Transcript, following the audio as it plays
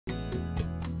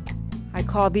I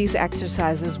call these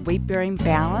exercises weight-bearing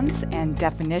balance and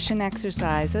definition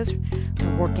exercises.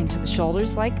 We're working to the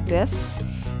shoulders like this,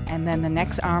 and then the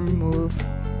next arm move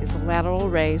is the lateral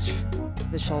raise,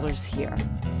 the shoulders here.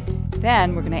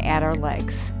 Then we're going to add our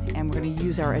legs, and we're going to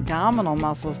use our abdominal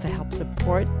muscles to help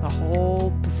support the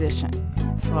whole position.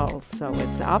 So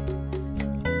it's up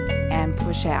and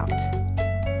push out,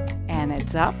 and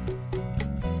it's up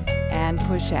and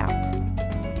push out.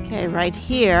 Okay, right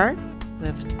here,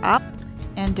 lift up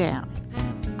and down,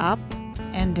 up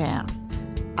and down,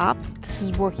 up. This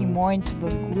is working more into the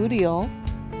gluteal,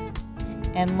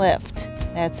 and lift.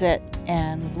 That's it,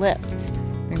 and lift.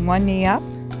 Bring one knee up,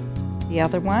 the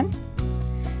other one.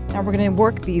 Now we're going to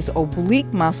work these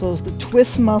oblique muscles, the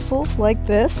twist muscles like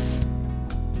this.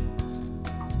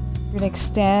 We're going to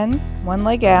extend one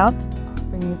leg out,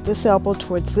 bring this elbow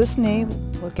towards this knee,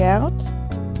 look out.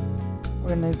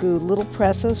 We're going to do little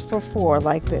presses for 4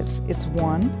 like this. It's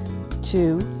 1,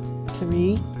 2,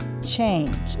 3,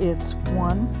 change. It's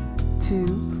 1,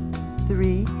 2,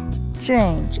 3,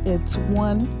 change. It's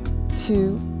 1,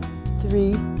 2,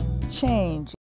 3, change.